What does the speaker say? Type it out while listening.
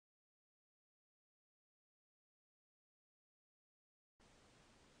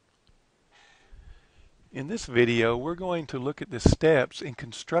In this video, we're going to look at the steps in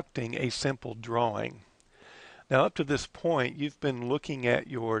constructing a simple drawing. Now, up to this point, you've been looking at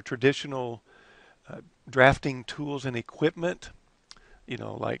your traditional drafting tools and equipment,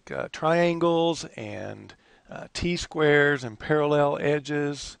 like triangles and T-squares and parallel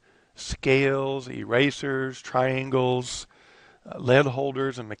edges, scales, erasers, triangles, lead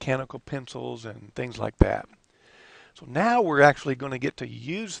holders and mechanical pencils and things like that. So now we're actually going to get to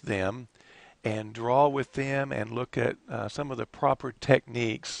use them and draw with them and look at some of the proper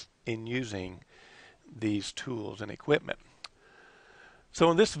techniques in using these tools and equipment.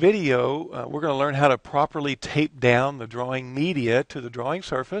 So in this video, we're going to learn how to properly tape down the drawing media to the drawing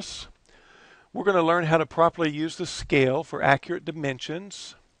surface. We're going to learn how to properly use the scale for accurate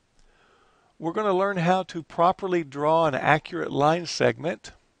dimensions. We're going to learn how to properly draw an accurate line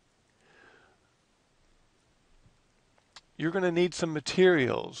segment. You're going to need some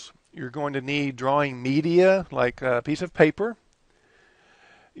materials. You're going to need drawing media, like a piece of paper.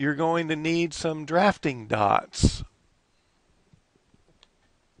 You're going to need some drafting dots.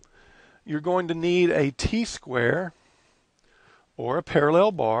 You're going to need a T-square or a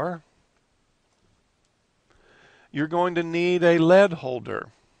parallel bar. You're going to need a lead holder.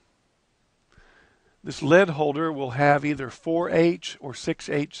 This lead holder will have either 4H or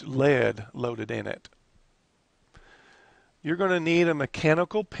 6H lead loaded in it. You're going to need a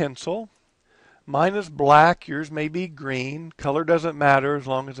mechanical pencil. Mine is black, yours may be green. Color doesn't matter as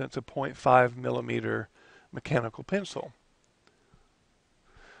long as it's a 0.5 millimeter mechanical pencil.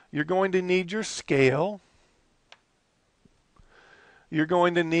 You're going to need your scale. You're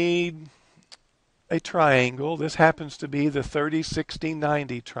going to need a triangle. This happens to be the 30, 60,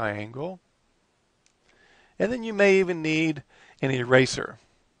 90 triangle. And then you may even need an eraser,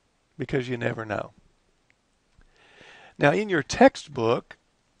 because you never know. Now in your textbook,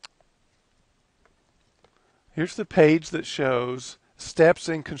 here's the page that shows steps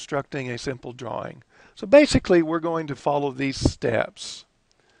in constructing a simple drawing. So basically we're going to follow these steps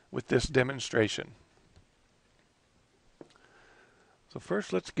with this demonstration. So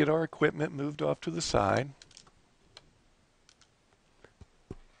first let's get our equipment moved off to the side.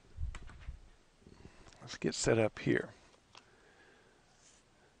 Let's get set up here.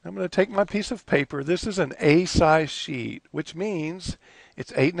 I'm going to take my piece of paper. This is an A-size sheet, which means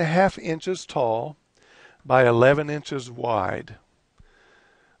it's 8.5 inches tall by 11 inches wide.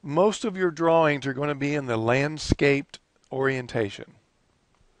 Most of your drawings are going to be in the landscaped orientation.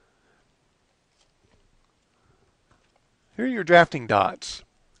 Here are your drafting dots.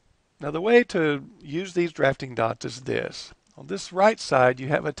 Now the way to use these drafting dots is this. On this right side you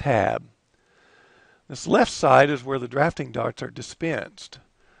have a tab. This left side is where the drafting dots are dispensed.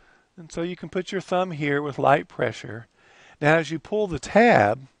 And so you can put your thumb here with light pressure. Now as you pull the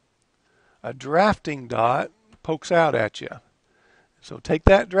tab, a drafting dot pokes out at you. So take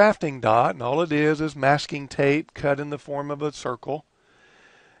that drafting dot, and all it is masking tape cut in the form of a circle.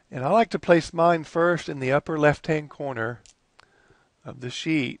 And I like to place mine first in the upper left-hand corner of the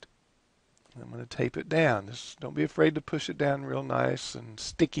sheet. I'm going to tape it down. Don't be afraid to push it down real nice and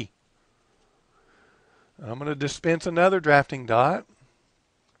sticky. I'm going to dispense another drafting dot.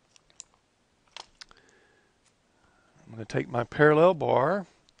 I'm going to take my parallel bar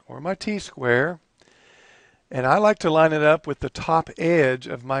or my T-square, and I like to line it up with the top edge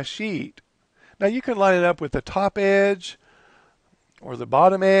of my sheet. Now you can line it up with the top edge or the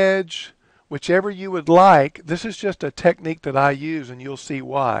bottom edge, whichever you would like. This is just a technique that I use, and you'll see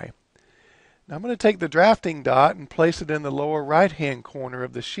why. Now I'm going to take the drafting dot and place it in the lower right-hand corner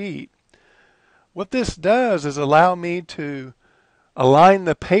of the sheet. What this does is allow me to align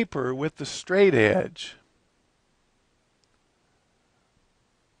the paper with the straight edge.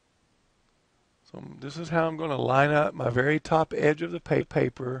 So this is how I'm going to line up my very top edge of the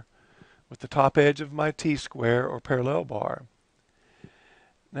paper with the top edge of my T-square or parallel bar.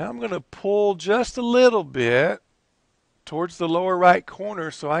 Now I'm going to pull just a little bit towards the lower right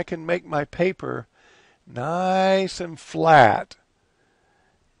corner so I can make my paper nice and flat.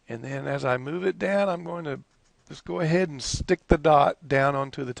 And then as I move it down, I'm going to just go ahead and stick the dot down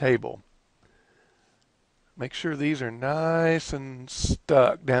onto the table. Make sure these are nice and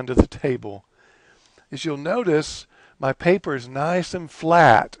stuck down to the table. As you'll notice, my paper is nice and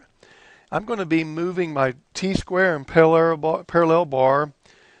flat. I'm going to be moving my T-square and parallel bar,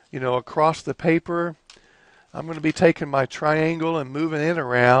 across the paper. I'm going to be taking my triangle and moving it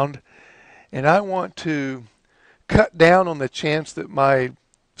around. And I want to cut down on the chance that my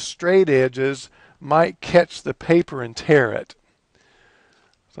straight edges might catch the paper and tear it.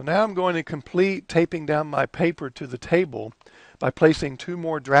 So now I'm going to complete taping down my paper to the table by placing two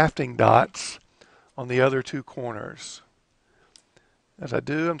more drafting dots on the other two corners. As I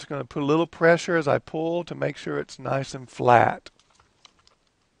do, I'm just going to put a little pressure as I pull to make sure it's nice and flat.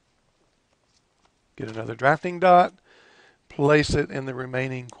 Get another drafting dot, place it in the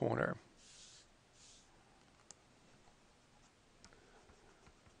remaining corner.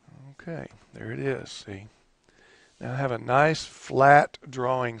 Okay, there it is, see? Now I have a nice flat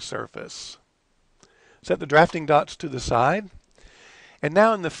drawing surface. Set the drafting dots to the side. And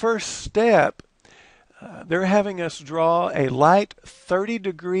now in the first step, they're having us draw a light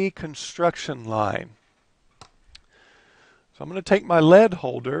 30-degree construction line. So I'm going to take my lead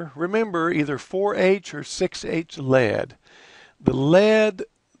holder. Remember, either 4H or 6H lead. The lead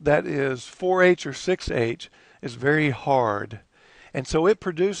that is 4H or 6H is very hard, and so it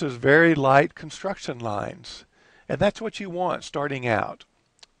produces very light construction lines. And that's what you want starting out.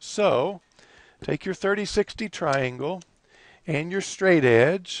 So take your 30-60 triangle and your straight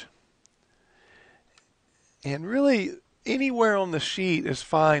edge, and really anywhere on the sheet is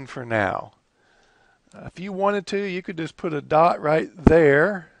fine for now. If you wanted to, you could just put a dot right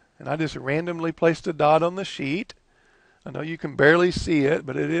there, and I just randomly placed a dot on the sheet. I know you can barely see it,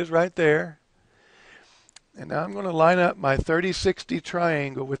 but it is right there. And now I'm going to line up my 30-60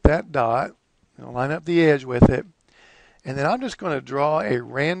 triangle with that dot. I'm going to line up the edge with it. And then I'm just going to draw a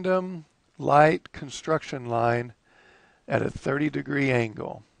random light construction line at a 30-degree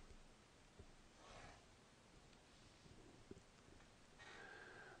angle.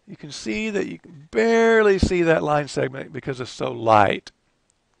 You can see that you can barely see that line segment because it's so light.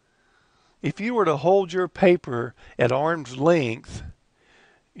 If you were to hold your paper at arm's length,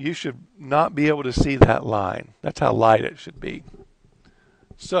 you should not be able to see that line. That's how light it should be.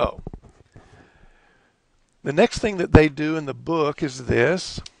 So, the next thing that they do in the book is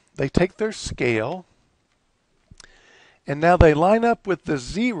this. They take their scale, and now they line up with the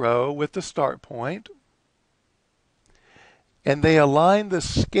 0 with the start point, and they align the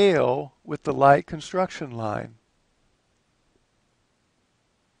scale with the light construction line.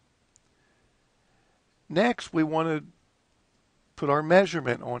 Next, we want to put our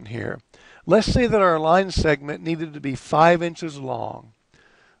measurement on here. Let's say that our line segment needed to be 5 inches long.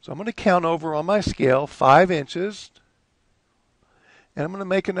 So I'm going to count over on my scale 5 inches, and I'm going to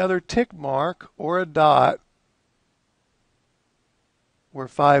make another tick mark or a dot where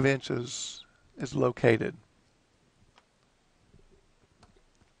 5 inches is located.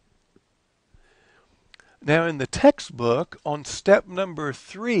 Now in the textbook, on step number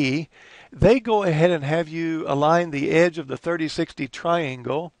 3, they go ahead and have you align the edge of the 30-60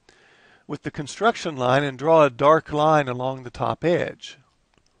 triangle with the construction line and draw a dark line along the top edge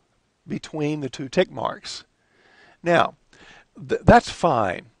between the two tick marks. Now, that's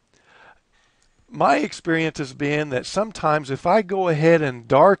fine. My experience has been that sometimes if I go ahead and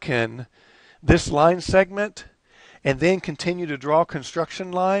darken this line segment and then continue to draw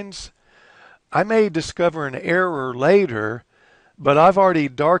construction lines, I may discover an error later, but I've already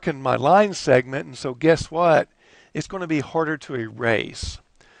darkened my line segment, and so guess what? It's going to be harder to erase.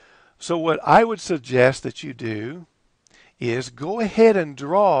 So what I would suggest that you do is go ahead and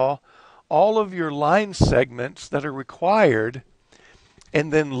draw all of your line segments that are required,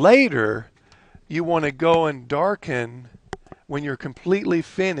 and then later you want to go and darken when you're completely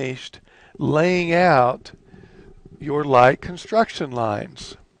finished laying out your light construction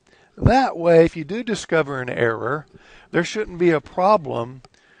lines. That way, if you do discover an error, there shouldn't be a problem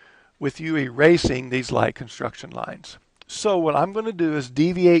with you erasing these light construction lines. So what I'm going to do is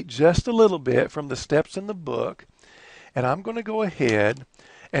deviate just a little bit from the steps in the book, and I'm going to go ahead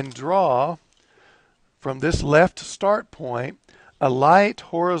and draw from this left start point a light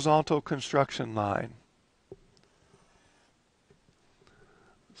horizontal construction line.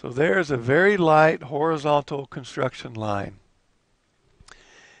 So there's a very light horizontal construction line.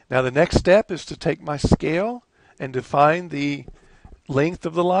 Now the next step is to take my scale and define the length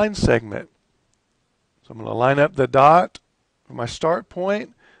of the line segment. So I'm going to line up the dot for my start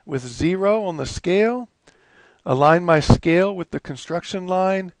point with 0 on the scale, align my scale with the construction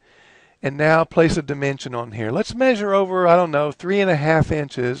line, and now place a dimension on here. Let's measure over, 3.5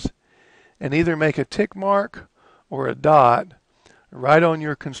 inches, and either make a tick mark or a dot right on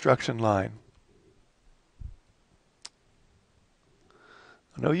your construction line.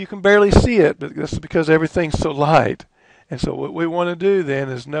 I know you can barely see it, but this is because everything's so light. And so what we want to do then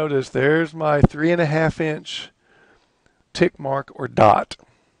is notice there's my 3.5 inch tick mark or dot.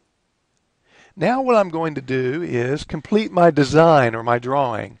 Now what I'm going to do is complete my design or my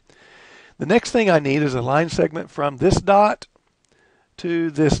drawing. The next thing I need is a line segment from this dot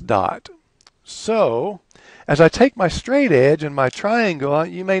to this dot. So As I take my straight edge and my triangle,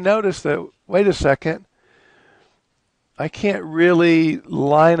 you may notice that, wait a second, I can't really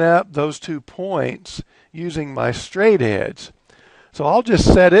line up those 2 points using my straight edge. So I'll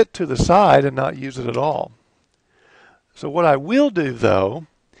just set it to the side and not use it at all. So what I will do, though,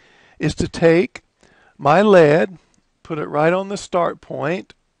 is to take my lead, put it right on the start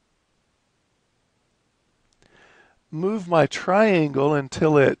point, move my triangle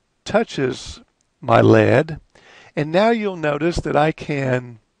until it touches my lead, and now you'll notice that I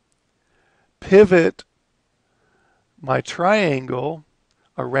can pivot my triangle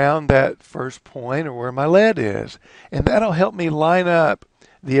around that first point or where my lead is, and that'll help me line up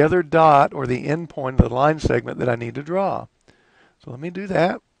the other dot or the end point of the line segment that I need to draw. So let me do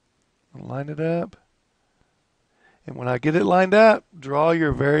that. I'll line it up, and when I get it lined up, draw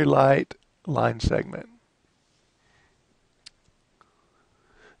your very light line segment.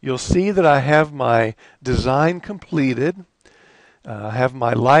 You'll see that I have my design completed. I have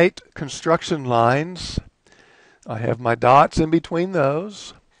my light construction lines. I have my dots in between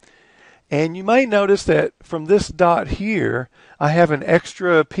those. And you may notice that from this dot here, I have an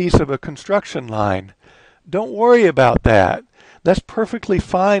extra piece of a construction line. Don't worry about that. That's perfectly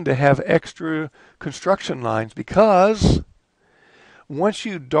fine to have extra construction lines, because once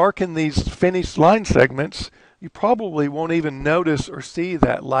you darken these finished line segments, you probably won't even notice or see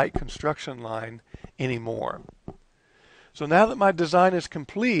that light construction line anymore. So now that my design is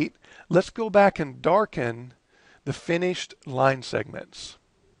complete, let's go back and darken the finished line segments.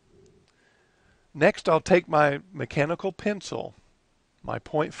 Next, I'll take my mechanical pencil, my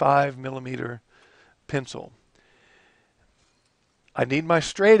 0.5 millimeter pencil. I need my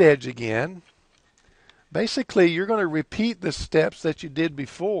straight edge again. Basically, you're going to repeat the steps that you did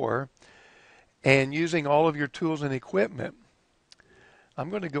before, and using all of your tools and equipment.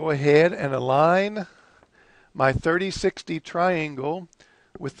 I'm going to go ahead and align my 30-60 triangle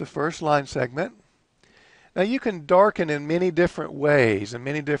with the first line segment. Now you can darken in many different ways, in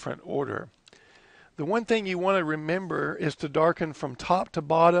many different order. The one thing you want to remember is to darken from top to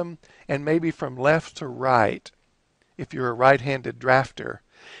bottom and maybe from left to right if you're a right-handed drafter.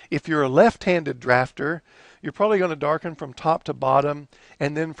 If you're a left-handed drafter, you're probably going to darken from top to bottom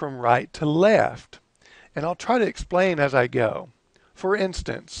and then from right to left. And I'll try to explain as I go. For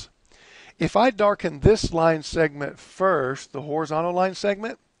instance, if I darken this line segment first, the horizontal line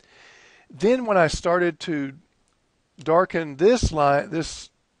segment, then when I started to darken this line,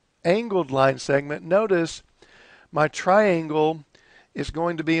 this angled line segment, notice my triangle is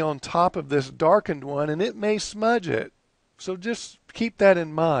going to be on top of this darkened one, and it may smudge it. So just keep that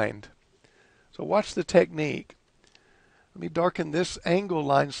in mind. So watch the technique. Let me darken this angle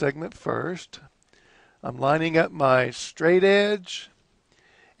line segment first. I'm lining up my straight edge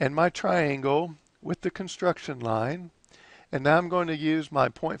and my triangle with the construction line. And now I'm going to use my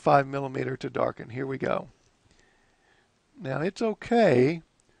 0.5 millimeter to darken. Here we go. Now it's okay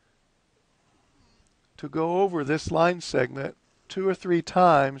to go over this line segment 2 or 3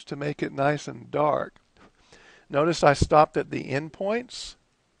 times to make it nice and dark. Notice I stopped at the end points,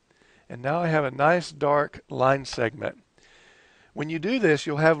 and now I have a nice dark line segment. When you do this,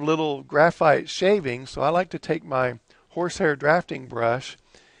 you'll have little graphite shavings, so I like to take my horsehair drafting brush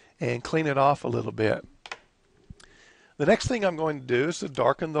and clean it off a little bit. The next thing I'm going to do is to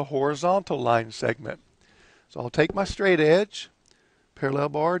darken the horizontal line segment. So I'll take my straight edge, parallel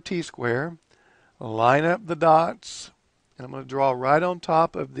bar or T-square, line up the dots, and I'm going to draw right on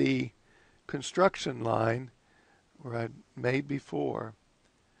top of the construction line where I made before.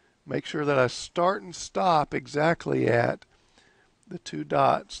 Make sure that I start and stop exactly at the 2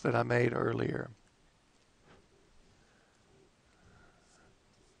 dots that I made earlier.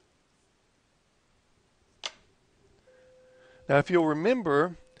 Now if you'll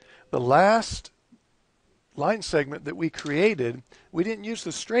remember, the last line segment that we created, we didn't use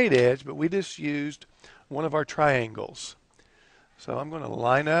the straight edge, but we just used one of our triangles. So I'm going to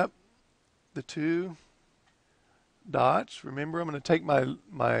line up the 2 dots. Remember, I'm going to take my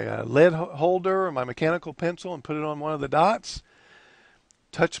lead holder or my mechanical pencil and put it on one of the dots.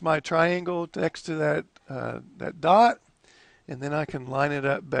 Touch my triangle next to that dot, and then I can line it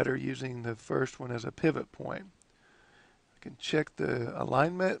up better using the first one as a pivot point. I can check the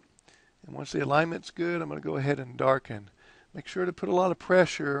alignment, and once the alignment's good, I'm going to go ahead and darken. Make sure to put a lot of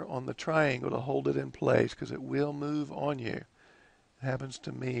pressure on the triangle to hold it in place, because it will move on you. It happens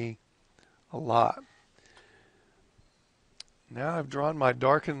to me a lot. Now I've drawn my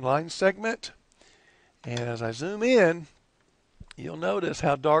darkened line segment, and as I zoom in, you'll notice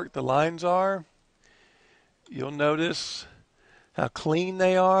how dark the lines are. You'll notice how clean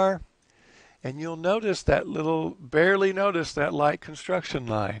they are. And you'll notice that barely notice that light construction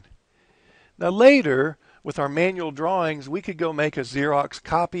line. Now later, with our manual drawings, we could go make a Xerox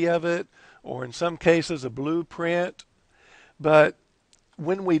copy of it, or in some cases a blueprint. But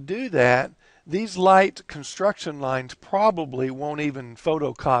when we do that, these light construction lines probably won't even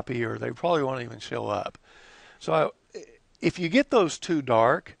photocopy, or they probably won't even show up. So if you get those too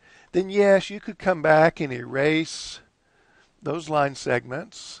dark, then yes, you could come back and erase those line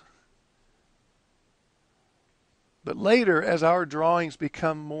segments. But later, as our drawings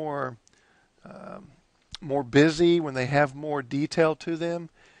become more busy, when they have more detail to them,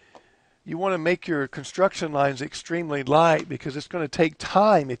 you want to make your construction lines extremely light, because it's going to take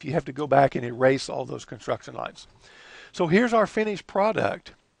time if you have to go back and erase all those construction lines. So here's our finished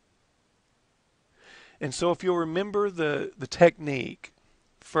product. And so if you'll remember the technique,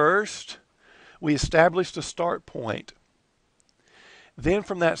 first we established a start point. Then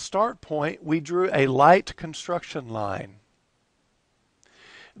from that start point, we drew a light construction line.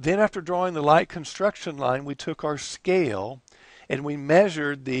 Then after drawing the light construction line, we took our scale and we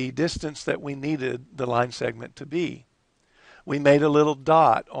measured the distance that we needed the line segment to be. We made a little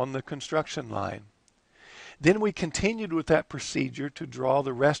dot on the construction line. Then we continued with that procedure to draw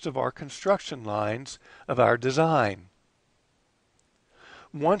the rest of our construction lines of our design.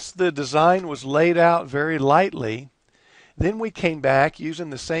 Once the design was laid out very lightly, then we came back using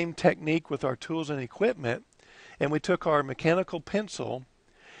the same technique with our tools and equipment, and we took our mechanical pencil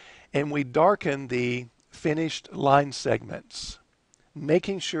and we darkened the finished line segments,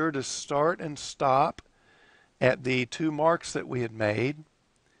 making sure to start and stop at the 2 marks that we had made,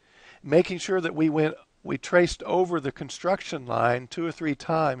 making sure that we traced over the construction line 2 or 3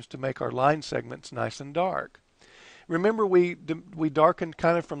 times to make our line segments nice and dark. Remember, we darkened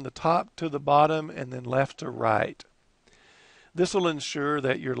kind of from the top to the bottom and then left to right. This will ensure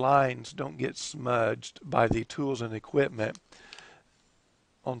that your lines don't get smudged by the tools and equipment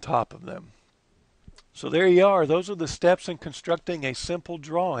on top of them. So there you are. Those are the steps in constructing a simple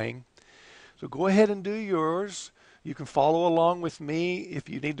drawing. So go ahead and do yours. You can follow along with me. If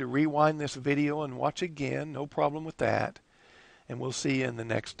you need to rewind this video and watch again, no problem with that. And we'll see you in the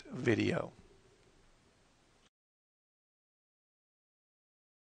next video.